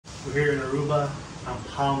We're here in Aruba on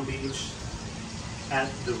Palm Beach at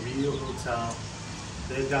the Rio Hotel.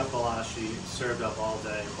 They've got Balashi served up all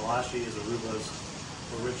day. Balashi is Aruba's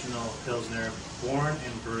original Pilsner, born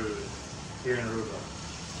and brewed here in Aruba.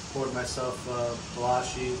 Poured myself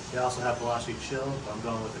Balashi. They also have Balashi Chill, but I'm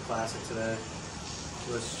going with the classic today.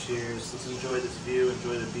 Let's cheers. Let's enjoy this view,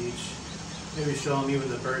 enjoy the beach. Maybe show them even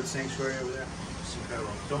the bird sanctuary over there. It's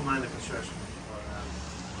incredible. Don't mind the construction.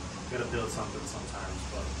 But, gotta build something sometimes,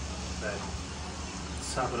 but let's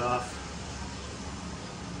top it off.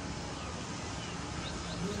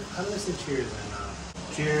 How do I say cheers? And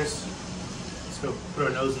cheers. Let's go put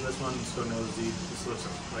our nose in this one. Let's go nose deep. This looks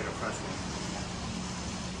like a fresh one.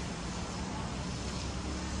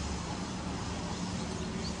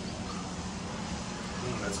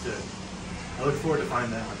 That's good. I look forward to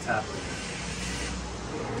finding that on tap later.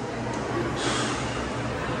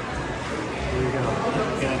 Here we go.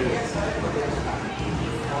 Can I do it?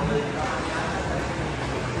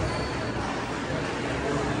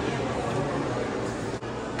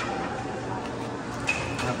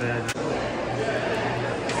 Not bad.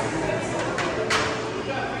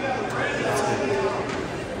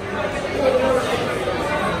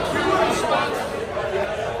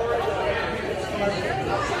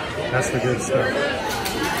 That's the good stuff.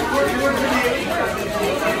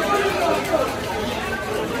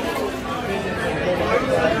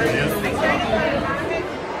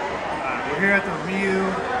 We're here at the Rio,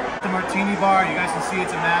 the Martini Bar. You guys can see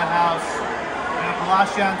it's a madhouse. We have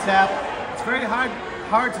Balashi on tap. It's very hard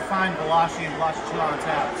to find Balashi and Balashi Chill on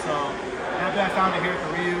tap, so happy I found it here at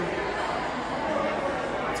the Rio.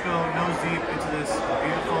 Let's go nose deep into this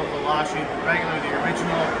beautiful Balashi, regular, the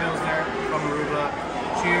original Pilsner from Aruba.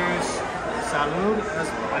 Cheers, salud, as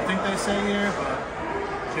I think they say here, but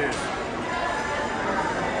cheers.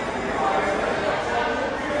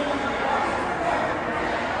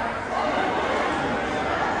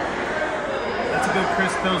 That's a good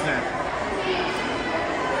crisp Pilsner.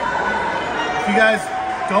 If you guys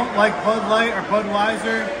don't like Bud Light or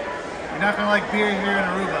Budweiser, you're not gonna like beer here in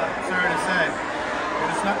Aruba. Sorry to say,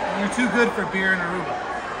 you're too good for beer in Aruba.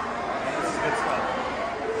 This is good stuff.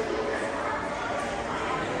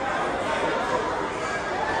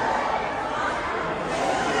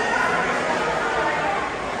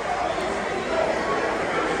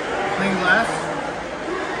 Clean glass.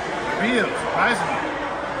 Rio, surprisingly.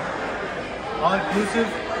 All inclusive,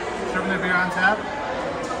 serving their beer on tap.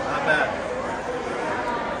 Not bad.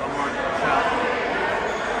 One more shot.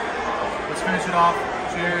 Let's finish it off.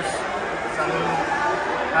 Cheers. Salud.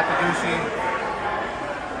 Happy douche.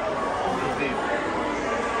 Real deep.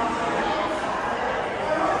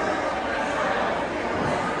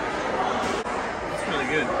 That's really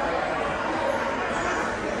good.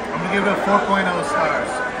 I'm gonna give it a 4.0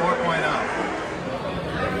 stars. 4.0.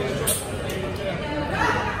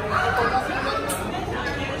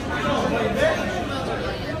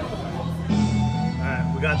 Alright,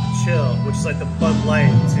 we got the Chill, which is like the Bud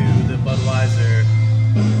Light to the Budweiser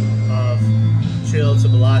of Chill to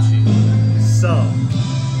Balashi. So,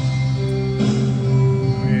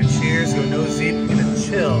 we're gonna cheers, go nose deep, and then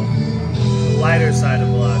Chill, the lighter side of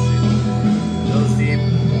Balashi. Nose deep,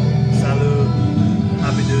 salud,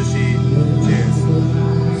 happy douche, cheers.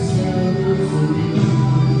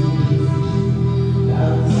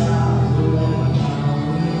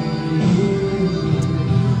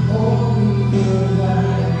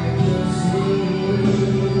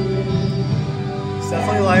 It's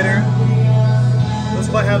definitely lighter.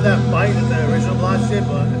 Doesn't quite have that bite that the original Balashi did,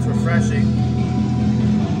 but it's refreshing.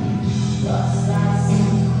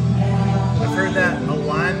 I've heard that a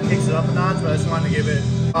lime kicks it up a notch, but I just wanted to give it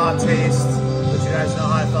a raw taste. Let you guys know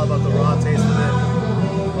how I felt about the raw taste of it.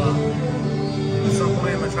 But at some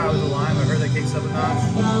point I'm gonna try it with the lime. I heard that kicks up a notch.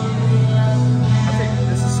 I think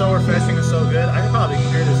this is so refreshing and so good. I could probably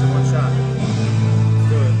cure this in one shot. Let's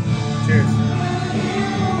do it. Cheers.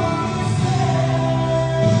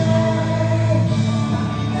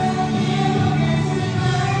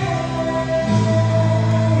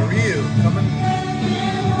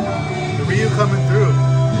 The Rio coming through.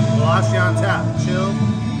 Balashi on tap. Chill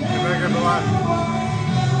and regular Balashi.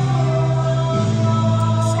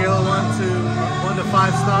 Scale of 1 to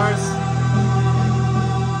 5 stars.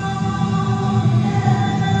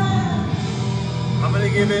 I'm gonna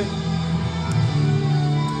give it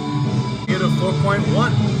a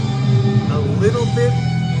 4.1. A little bit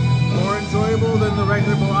more enjoyable than the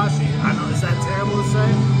regular Balashi. I know, is that terrible to say?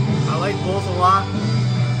 I like both a lot.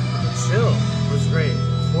 Chill was great.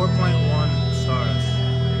 4.1 stars.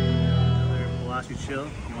 Another Balashi Chill.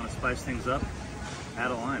 If you want to spice things up,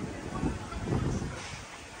 add a lime.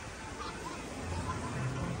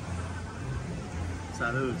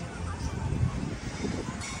 Salud.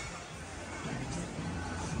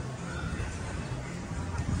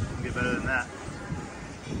 Get better than that.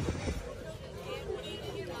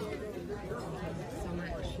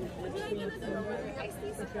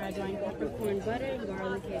 Fried wine, peppercorn, butter, and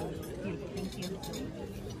garlic and thank you.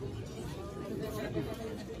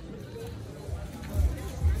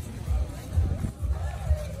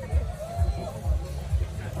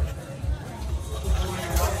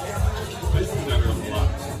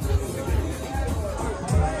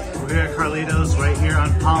 We're here at Carlito's, right here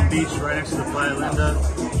on Palm Beach, right next to the Playa Linda,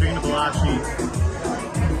 drinking a Balashi.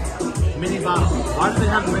 Mini bottle. Why do they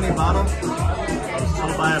have a mini bottle? I was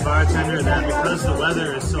told by a bartender that because the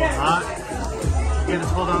weather is so hot, you get a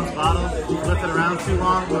 12-ounce bottle, flip it around too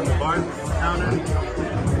long on the bar counter,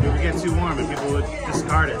 it would get too warm and people would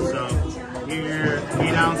discard it. So here,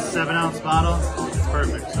 8-ounce, 7-ounce bottle, it's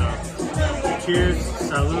perfect. So cheers,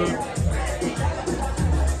 salud.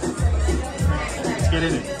 Let's get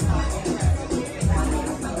in it.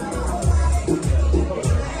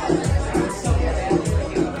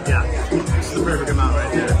 Yeah, this is the perfect amount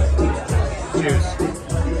right there. Cheers.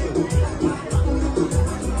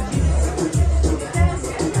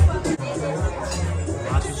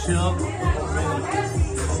 Chill,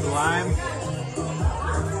 lime.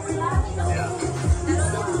 Yeah.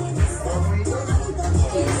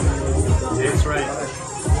 It's right.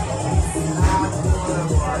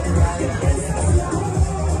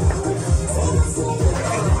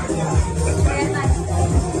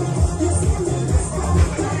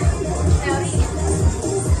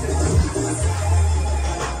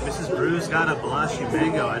 Mrs. Brews got a Balashi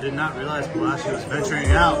mango. I did not realize Balashi was venturing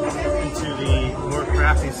out into the more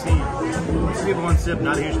crafty scene. Let's give one sip.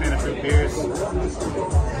 Not a huge fan of fruit beers.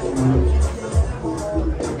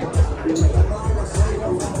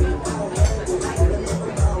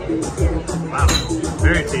 Wow,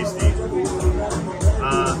 very tasty.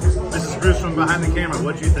 Mrs. Brews from behind the camera,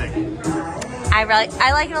 what do you think? I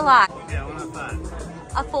like it a lot. Yeah, 1 out of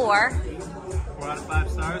 5. A 4. 4 out of 5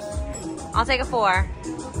 stars. I'll take a 4.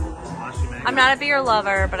 Balashi mango. I'm not a beer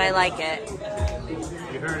lover, but I like it.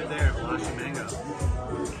 You heard it there, Balashi mango.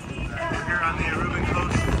 We're here on the Aruban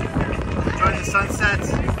coast, enjoying the sunset.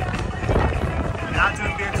 Not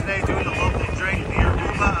doing beer today, doing the local drink, the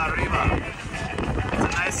Aruba Arriba. It's a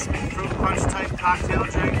nice fruit punch type cocktail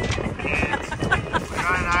drink, and we're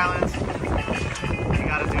on an island. You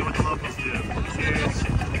gotta do what the locals do. Cheers.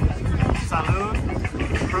 Salud.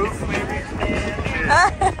 Proof, maybe? Cheers.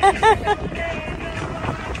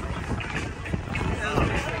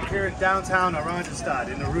 Here at downtown Oranjestad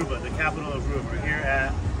in Aruba, the capital of Aruba. We're here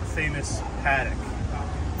at the famous paddock.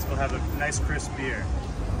 Let's go have a nice crisp beer.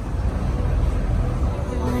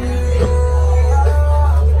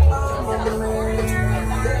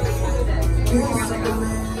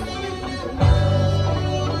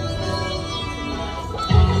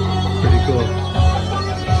 Pretty cool.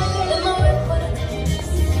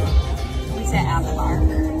 We said apple bar.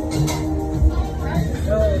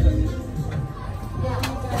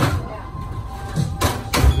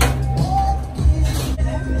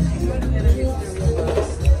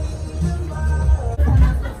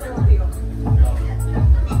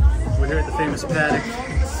 We're here at the famous paddock.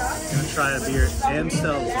 Gonna try a beer,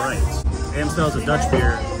 Amstel Bright. Amstel is a Dutch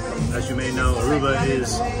beer. As you may know, Aruba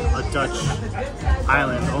is a Dutch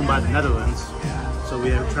island owned by the Netherlands. So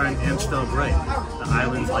we are trying Amstel Bright, the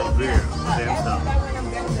island's light beer of Amstel.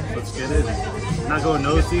 Let's get it. I'm not going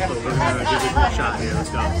nose deep, but we're gonna give it a shot here. Let's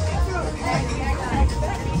go.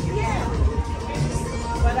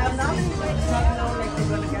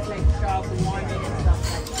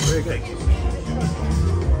 Very good.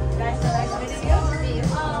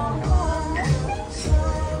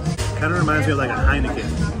 Kind of reminds me of like a Heineken.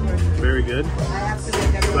 Very good.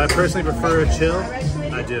 Do I personally prefer a chill?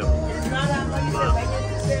 I do.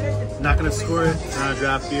 Not going to score it. It's not a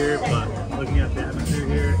draft beer, but looking at the atmosphere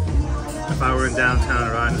here, if I were in downtown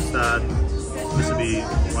Oranjestad, this would be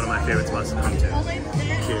one of my favorite spots to come to.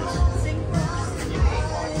 Cheers.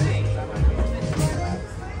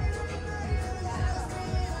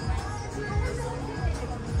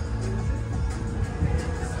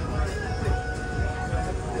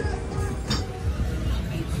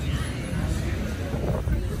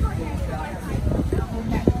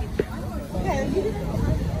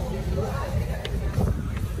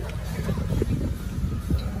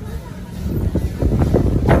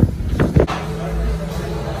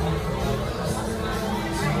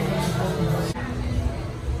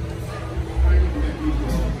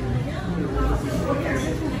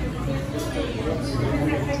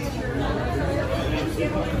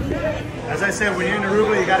 said, when you're in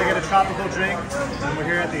Aruba, you got to get a tropical drink. And we're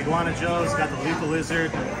here at the Iguana Joe's. Got the Lethal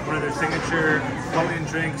Lizard, one of their signature floating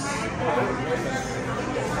drinks.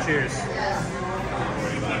 Cheers.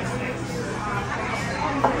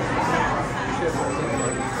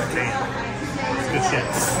 Damn. Good shit.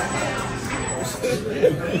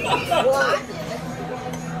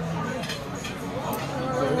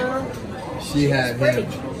 She had him.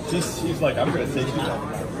 She's like, I'm going to take you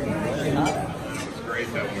down. It's great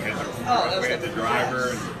though. We had the driver.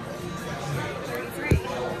 And, 33.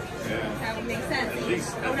 yeah. That would make sense. At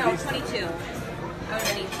least, Oh no, 22. I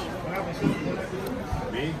was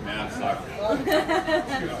 18. me? Nah, suck.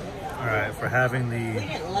 All right, for having the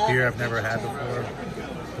beer I've never had before,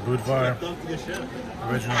 the Budvar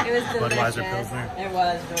original It was Budweiser delicious. Pilsner. It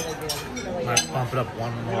was really good. Really Might good. bump it up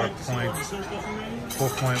one more point,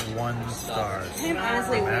 4.1 stars. I'm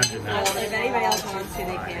honestly way too Imagine full. that. If anybody else wants to,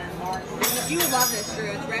 they can. You would love this, Drew.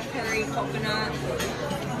 It's red curry, coconut.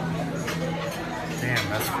 Damn,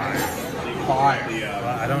 that's fire. Fire.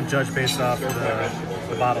 Well, I don't judge based off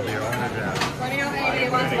the bottle beer, only the draft. Let me know if anybody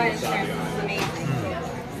wants to buy this shrimp. It's amazing.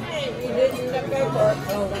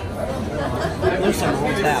 There's some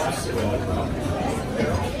old taps.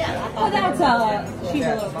 Oh, that's she's a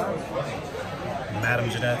little bird. Madame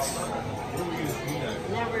Jeanette's.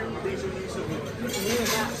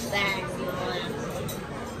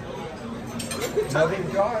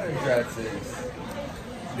 Nothing daughter dresses.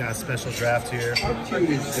 Got a special draft here. How cute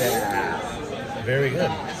is that? Very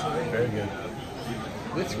good. Very good.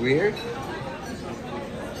 That's weird.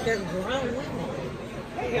 They're grown women.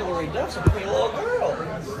 Hey, Hillary Duff's a pretty little girl.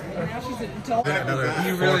 Now she's an adult. Another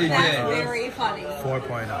You really That's did. very funny.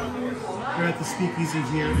 4.0. We're at the Speakeasy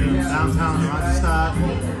here in downtown Rochester.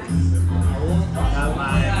 Got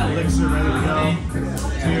my elixir ready to go.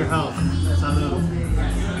 To your health. Salud.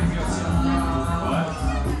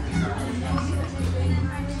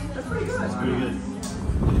 That's pretty good. That's pretty good.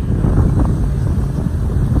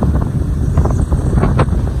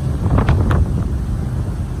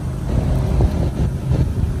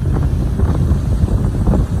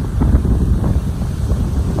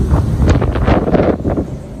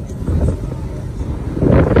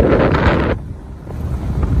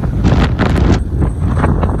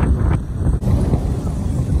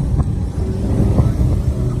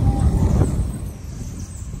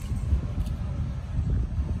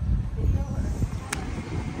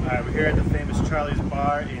 Alright, we're here at the famous Charlie's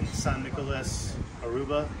Bar in San Nicolas,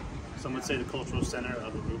 Aruba. Some would say the cultural center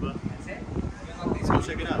of Aruba. Let's go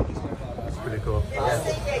check it out. It's pretty cool.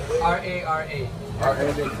 R-A-R-A.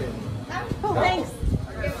 Oh, thanks.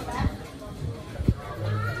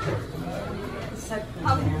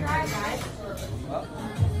 How was your drive, guys?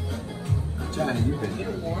 Johnny, you've been here.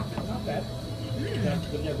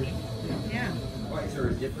 Yeah. Is there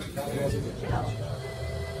a different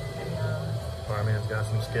Barman's got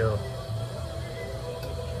some skill.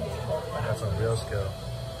 Got some real skill.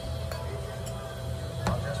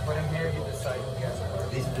 Just put him here, you decide who gets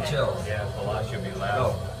it. These are the chills. Yeah, Balash will be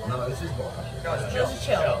loud. No, this is Balash. No, it's just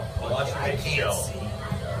chill. Balash makes chill.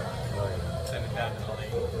 Send it down to the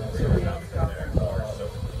lake.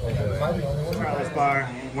 Charlie's Bar,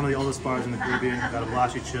 one of the oldest bars in the Caribbean. Got a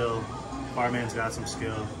Balashi chill. Barman's got some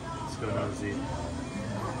skill. Let's go nosy.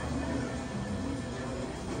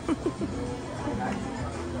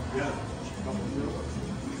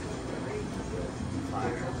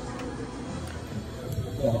 Fire.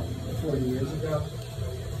 40 years ago?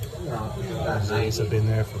 No, These have been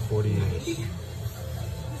there for 40 years.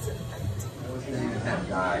 that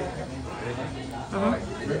guy.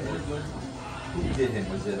 Who did him?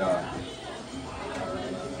 Was it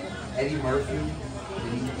Eddie Murphy?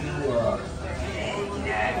 Did he do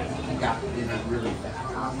he got in it really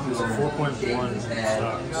fast? It's a 4.1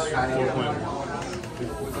 stars. 4.1.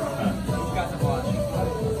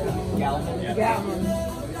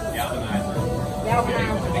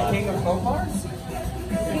 The king of Bopards?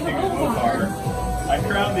 King of Bopar. I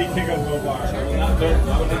crowned the king of Bopar.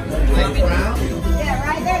 Yeah,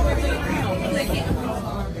 right there.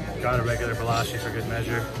 Got a regular Balashi for good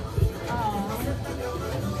measure.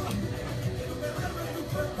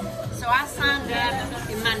 So I signed up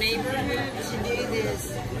in my neighborhood to do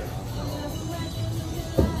this.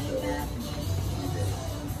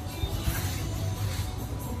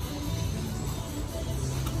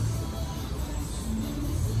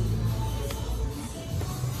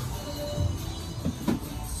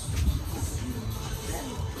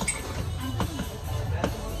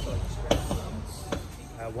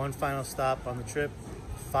 One final stop on the trip,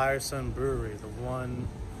 Firesun Brewery, the one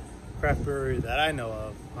craft brewery that I know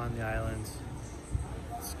of on the island.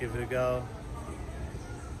 Let's give it a go.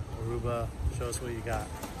 Aruba, show us what you got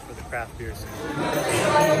for the craft beer scene.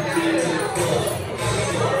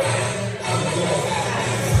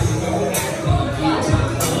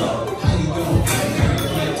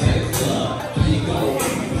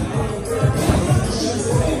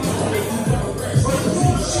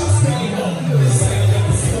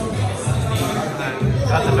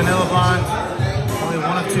 Got the vanilla blonde. Only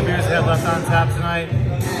one of 2 beers they have left on tap tonight.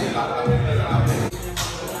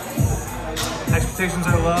 Expectations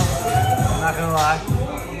are low, I'm not gonna lie.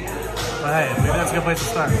 But hey, maybe that's a good place to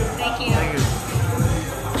start. Thank you. Thank you.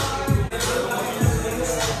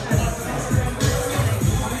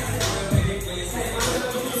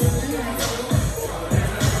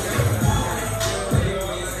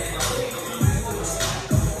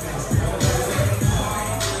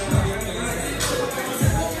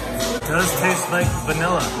 It does taste like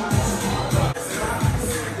vanilla.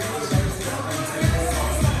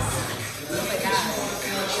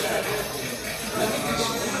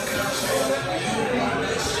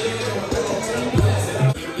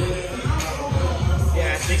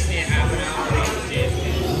 Yeah, it takes me a half an hour to get the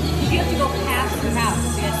taste. You have to go past your house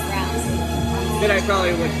to get to Browns. Then I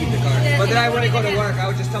probably would keep the car. But then I wouldn't go to work. I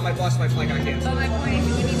would just tell my boss my flight got canceled. But my point is,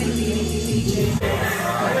 you wouldn't even see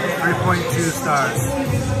 3.2 stars.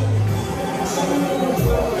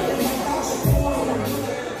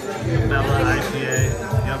 Bella IPA,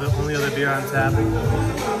 the only other beer on tap.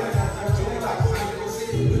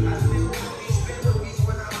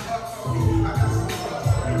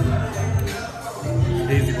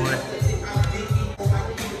 Easy boy.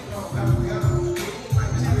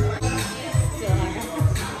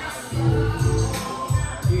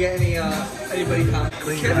 You get anybody comment?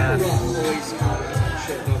 Clean Kevin glass. Rock always comments on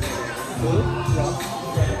shit about that. Rock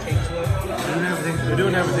came to it. They're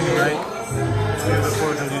doing everything right. So we look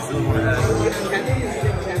forward to these little more ahead.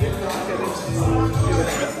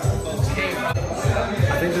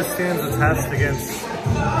 I think this stands a test against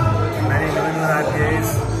many New England IPAs,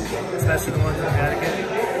 especially the ones in Connecticut.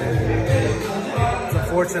 It's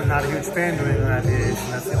unfortunate I'm not a huge fan of New England IPAs,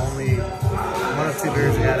 and that's the only one of 2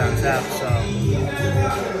 beers we had on tap. So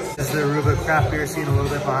this is the Aruba craft beer scene a little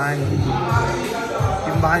bit behind,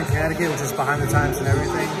 even behind Connecticut, which is behind the times and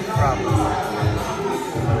everything, probably.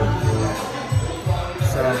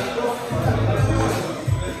 So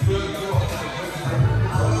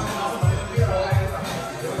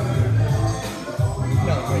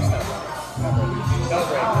No, great stuff. No,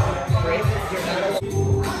 great. Great. You're not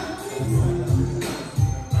alone.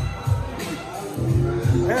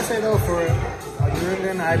 I gotta say though, for a New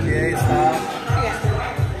England IPA style, Yeah.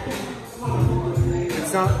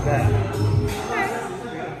 it's not bad.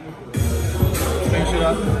 Finish it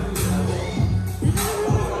up.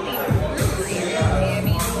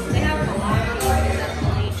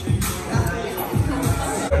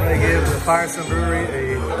 I'm gonna give the Firestone Brewery a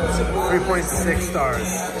 3.6 stars.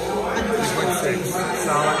 3.6.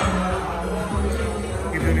 Solid.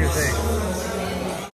 Keep doing your thing.